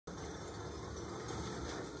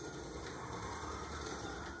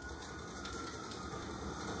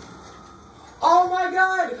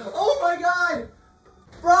god! Oh my god!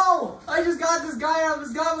 Bro, I just got this guy out of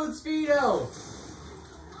his godmode speedo.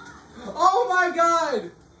 Oh my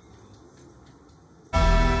god!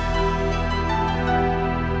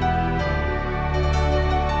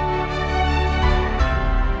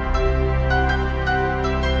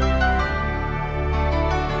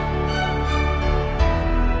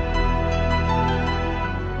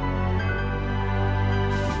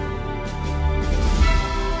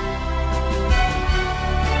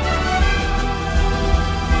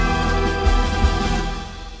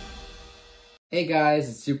 Hey guys,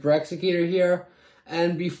 it's Super Executor here,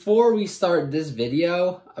 and before we start this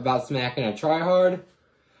video about smacking a tryhard,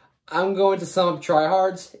 I'm going to sum up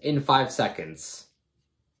tryhards in 5 seconds.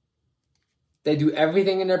 They do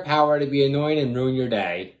everything in their power to be annoying and ruin your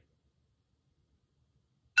day.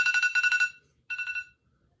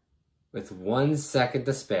 With 1 second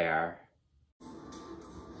to spare.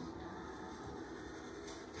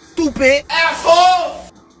 Stupid asshole!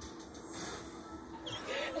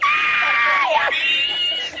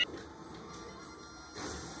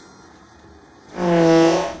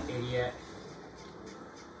 Idiot.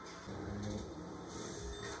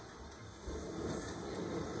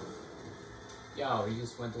 Yo, he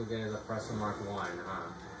just went to get his Oppressor Mark 1, huh?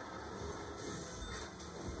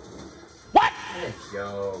 What? What a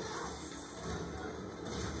joke.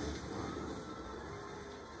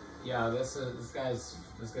 Yo, this guy's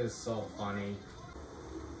so funny.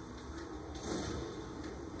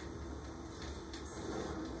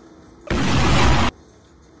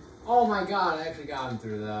 Oh my god, I actually got him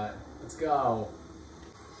through that. Let's go.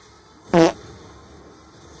 Oh,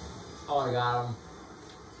 I got him.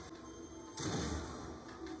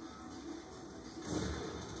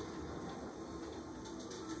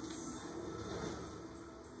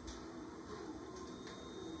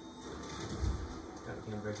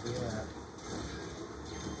 Can't break the air.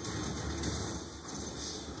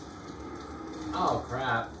 Oh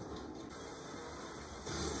crap.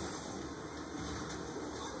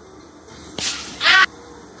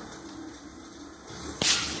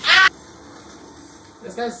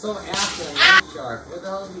 This guy's so ass in a knife shark. What the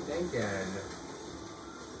hell is he thinking?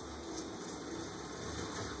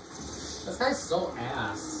 This guy's so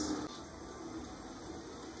ass.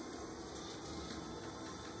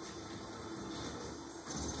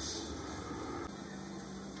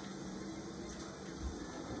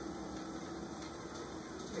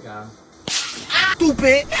 I got him.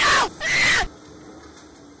 Stupid!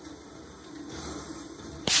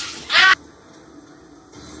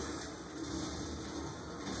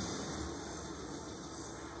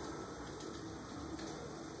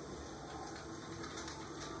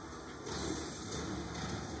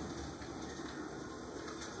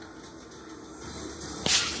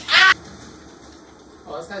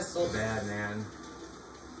 Oh, this guy's so bad, man.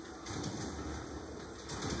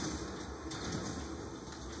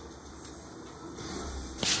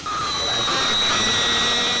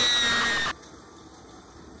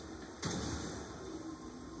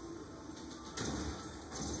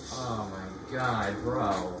 Oh my god,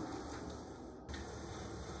 bro.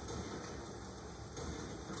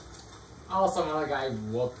 Also, another guy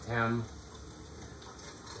whooped him.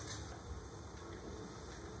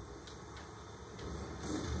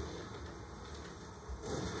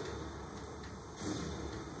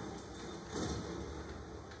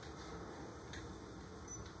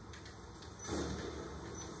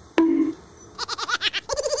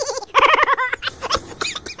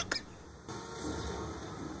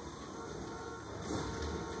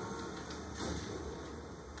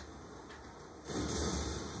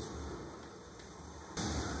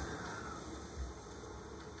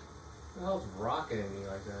 What the hell's rocketing me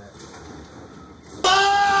like that?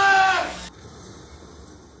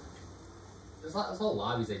 This whole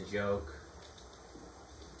lobby's a joke.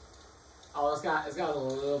 Oh, this guy was a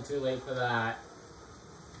little too late for that.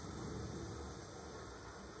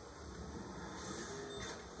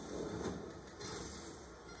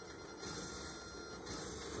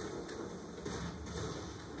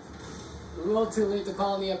 A little too late to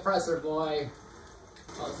call me oppressor, boy.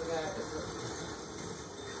 Oh, it's the guy.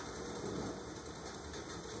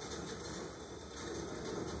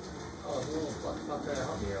 Oh, the little fuck tried to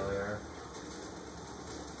help me earlier.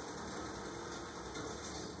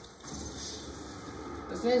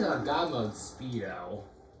 This guy's on godmode speedo.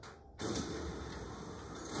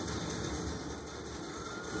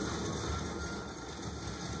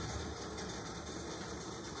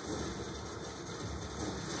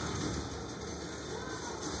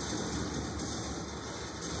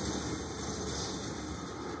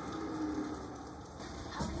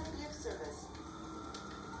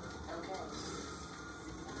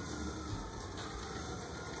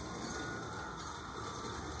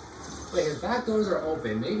 Wait, his back doors are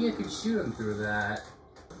open. Maybe I could shoot him through that.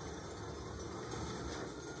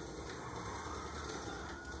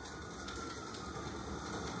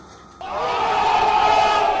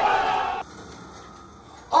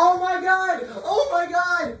 Oh my god! Oh my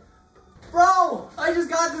god! Bro! I just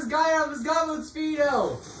got this guy out of his godmode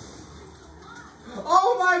speedo!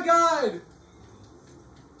 Oh my god!